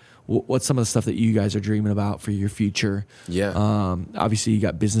wife, what's some of the stuff that you guys are dreaming about for your future? Yeah. Obviously you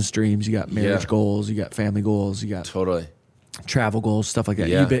got business dreams, you got marriage goals, you got family goals, you got travel goals, stuff like that.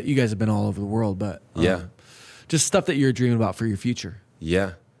 Yeah. You guys have been all over the world, but just stuff that you're dreaming about for your future.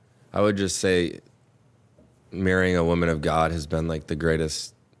 Yeah. I would just say marrying a woman of God has been like the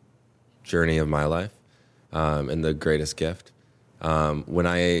greatest journey of my life, and the greatest gift. When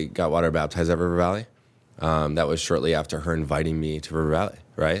I got water baptized at River Valley, that was shortly after her inviting me to River Valley,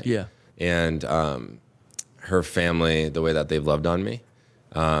 right? Yeah. And her family, the way that they've loved on me,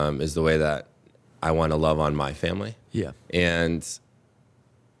 is the way that I want to love on my family. Yeah. And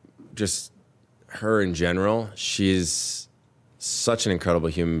just her in general, she's such an incredible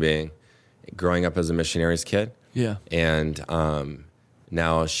human being, growing up as a missionary's kid. Yeah. And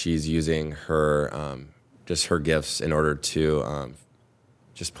now she's using her just her gifts in order to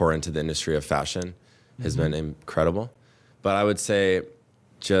just pour into the industry of fashion has been incredible. But I would say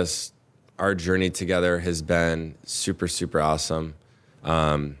just our journey together has been super, super awesome.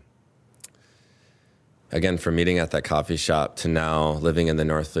 Again, from meeting at that coffee shop to now living in the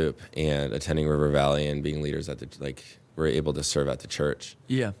North Loop and attending River Valley and being leaders at we're able to serve at the church.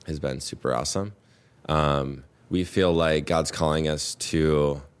 Yeah, has been super awesome. We feel like God's calling us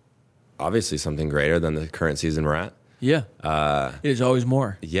to obviously something greater than the current season we're at. Yeah, there's always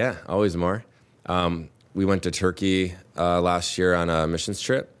more. Yeah, always more. We went to Turkey last year on a missions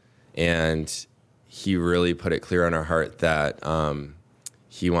trip, and he really put it clear on our heart that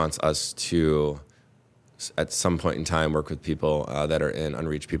he wants us to, at some point in time, work with people that are in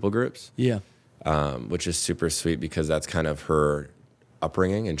unreached people groups. Yeah. Which is super sweet because that's kind of her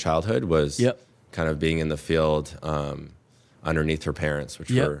upbringing in childhood was kind of being in the field underneath her parents, which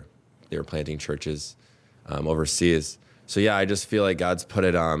they were planting churches overseas. So yeah, I just feel like God's put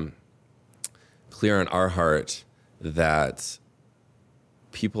it clear in our heart that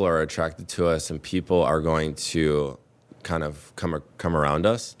people are attracted to us and people are going to kind of come around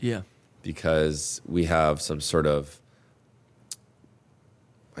us. Yeah. Because we have some sort of,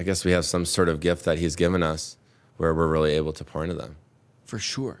 I guess we have some sort of gift that he's given us where we're really able to pour into them. For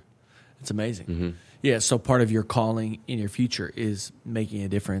sure. It's amazing. Mm-hmm. Yeah, so part of your calling in your future is making a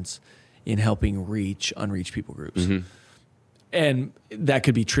difference in helping reach unreached people groups. Mm-hmm. And that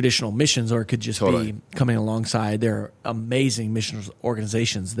could be traditional missions, or it could just be coming alongside. There are amazing missions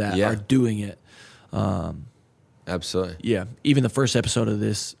organizations that are doing it. Absolutely. Yeah. Even the first episode of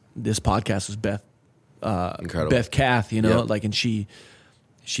this podcast was Beth. Incredible. Beth Kath, like, and she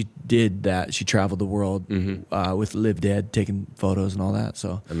did that. She traveled the world with Live Dead, taking photos and all that.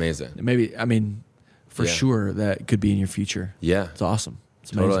 So amazing. Maybe, for sure that could be in your future. Yeah. It's awesome.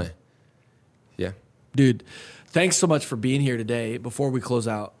 It's amazing. Totally. Yeah. Dude, thanks so much for being here today. Before we close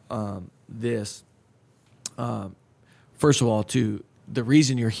out this, first of all, the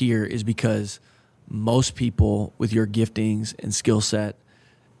reason you're here is because most people with your giftings and skill set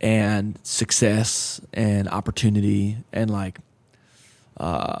and success and opportunity and like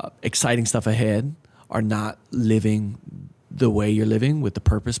exciting stuff ahead are not living the way you're living with the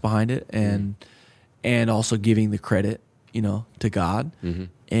purpose behind it and also giving the credit, to God. Mm-hmm.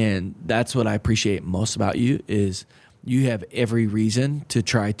 And that's what I appreciate most about you is you have every reason to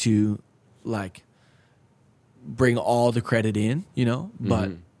try to like bring all the credit in,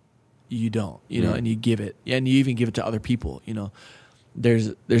 but you don't, and you give it, and you even give it to other people,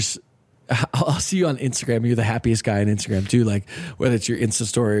 There's I'll see you on Instagram. You're the happiest guy on Instagram too. Like whether it's your Insta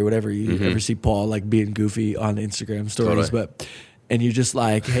story or whatever, you ever see Paul like being goofy on Instagram stories, and you're just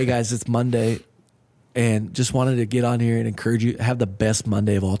like, hey guys, it's Monday, and just wanted to get on here and encourage you, have the best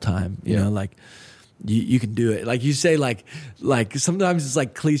Monday of all time. You know, like you can do it. Like you say, like sometimes it's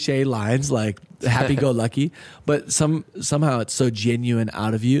like cliche lines, like happy go lucky, but somehow it's so genuine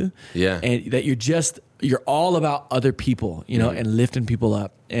out of you. Yeah, and that you're all about other people, and lifting people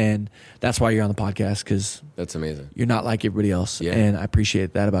up. And that's why you're on the podcast, because that's amazing. You're not like everybody else. Yeah. And I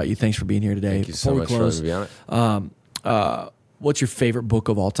appreciate that about you. Thanks for being here today. Thank you so much for letting me be on it. What's your favorite book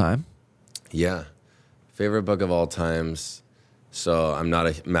of all time? Yeah. Favorite book of all times. So I'm not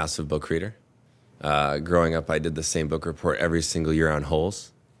a massive book reader. Growing up, I did the same book report every single year on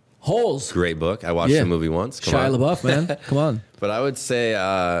Holes. Holes. Great book. I watched the movie once. Shia LaBeouf, man. Come on. But I would say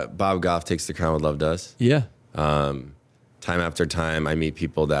Bob Goff Takes the Crown What Love Does. Yeah. Time after time, I meet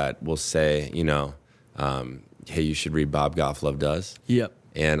people that will say, hey, you should read Bob Goff Love Does. Yep.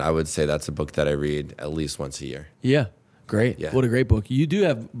 And I would say that's a book that I read at least once a year. Yeah. Great. Yeah. What a great book. You do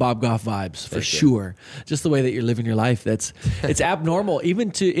have Bob Goff vibes for sure. Just the way that you're living your life. It's abnormal.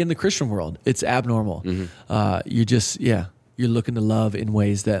 Even in the Christian world, it's abnormal. Mm-hmm. You're looking to love in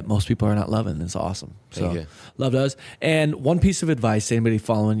ways that most people are not loving. It's awesome. Thank you. Love does. And one piece of advice, anybody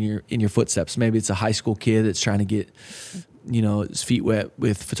following in your footsteps, maybe it's a high school kid that's trying to get, his feet wet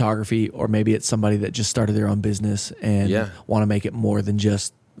with photography, or maybe it's somebody that just started their own business and want to make it more than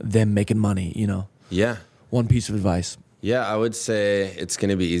just them making money, Yeah. One piece of advice. Yeah, I would say it's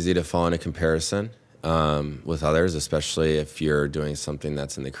going to be easy to fall into comparison with others, especially if you're doing something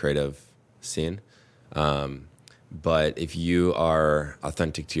that's in the creative scene. But if you are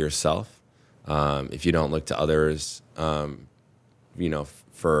authentic to yourself, if you don't look to others, for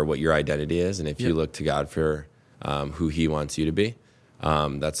what your identity is, and if you look to God for who He wants you to be,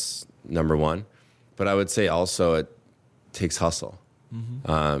 that's number one. But I would say also it takes hustle.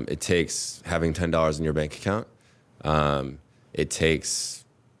 Mm-hmm. It takes having $10 in your bank account. It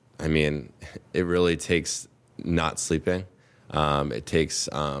really takes not sleeping. It takes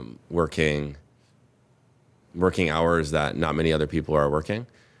working hours that not many other people are working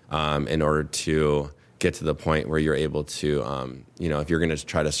in order to get to the point where you're able to, if you're going to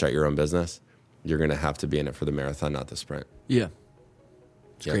try to start your own business, you're going to have to be in it for the marathon, not the sprint. Yeah.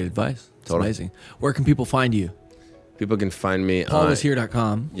 It's great advice. It's totally amazing. Where can people find you? People can find me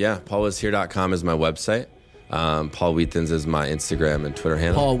PaulWasHere.com. Yeah, PaulWasHere.com is my website. Paul Wheat Thins is my Instagram and Twitter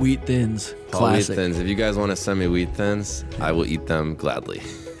handle. Paul Wheat Thins. Paul Wheat Thins. If you guys want to send me wheat thins, I will eat them gladly.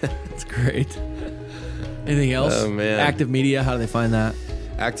 That's great. Anything else? Oh, man. Active Media, how do they find that?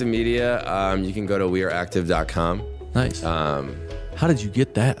 Active Media, you can go to weareactive.com. Nice. How did you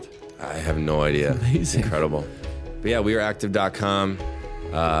get that? I have no idea. Amazing. It's incredible. But yeah, weareactive.com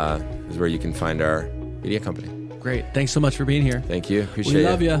is where you can find our media company. Great. Thanks so much for being here. Thank you. Appreciate it. We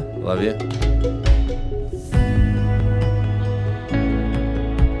love you. Love you.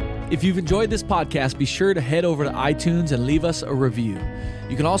 If you've enjoyed this podcast, be sure to head over to iTunes and leave us a review.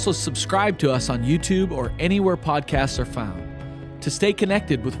 You can also subscribe to us on YouTube or anywhere podcasts are found. To stay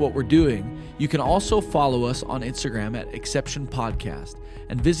connected with what we're doing, you can also follow us on Instagram at Exception Podcast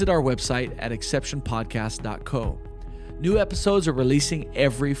and visit our website at exceptionpodcast.co. New episodes are releasing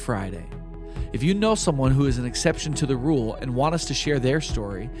every Friday. If you know someone who is an exception to the rule and want us to share their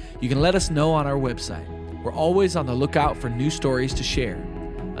story, you can let us know on our website. We're always on the lookout for new stories to share.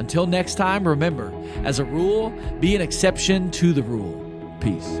 Until next time, remember, as a rule, be an exception to the rule.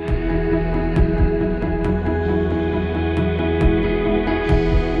 Peace.